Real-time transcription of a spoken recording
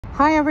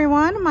Hi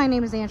everyone, my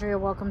name is Andrea.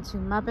 Welcome to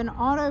Mebane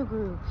Auto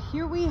Group.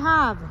 Here we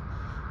have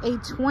a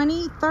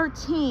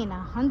 2013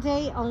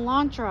 Hyundai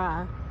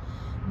Elantra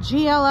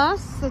GLS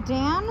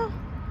sedan,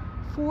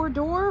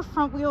 4-door,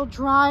 front-wheel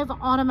drive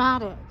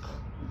automatic.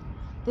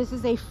 This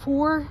is a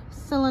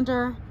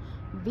 4-cylinder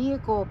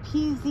vehicle,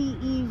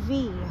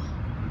 PZEV.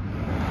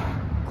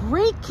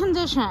 Great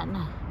condition,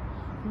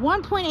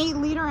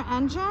 1.8 liter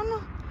engine,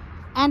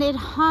 and it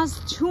has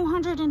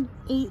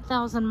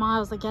 208,000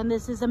 miles. Again,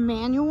 this is a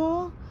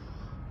manual.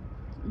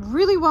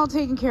 Really well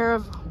taken care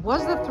of.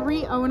 Was the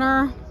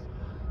 3-owner.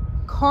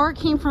 Car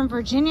came from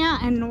Virginia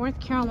and North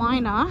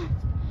Carolina.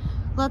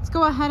 Let's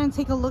go ahead and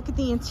take a look at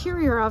the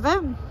interior of it.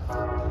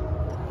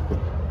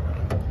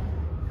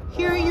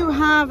 Here you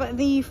have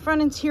the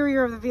front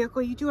interior of the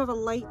vehicle. You do have a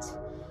light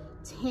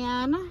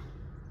tan,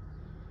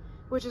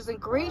 which is in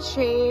great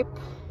shape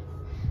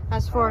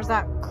as far as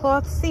that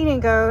cloth seating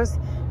goes.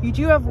 You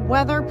do have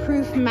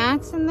weatherproof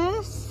mats in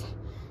this.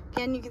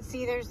 Again, you can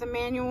see there's the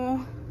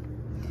manual.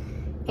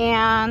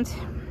 And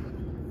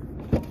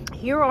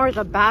here are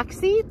the back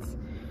seats.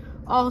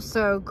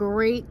 Also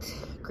great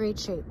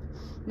shape.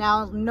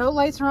 Now, no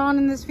lights are on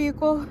in this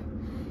vehicle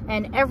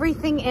and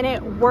everything in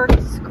it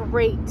works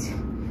great.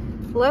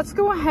 Let's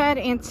go ahead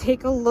and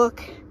take a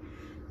look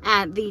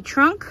at the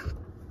trunk.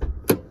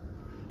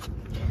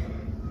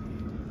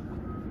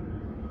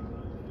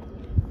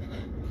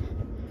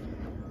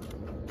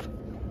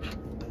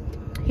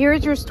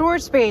 Here's your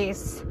storage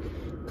space.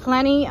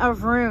 Plenty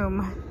of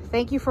room.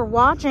 Thank you for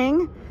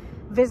watching.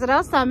 Visit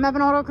us at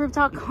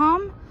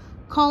mebaneautogroup.com.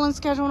 Call and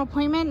schedule an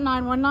appointment,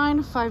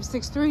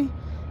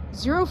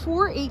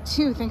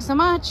 919-563-0482. Thanks so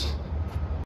much.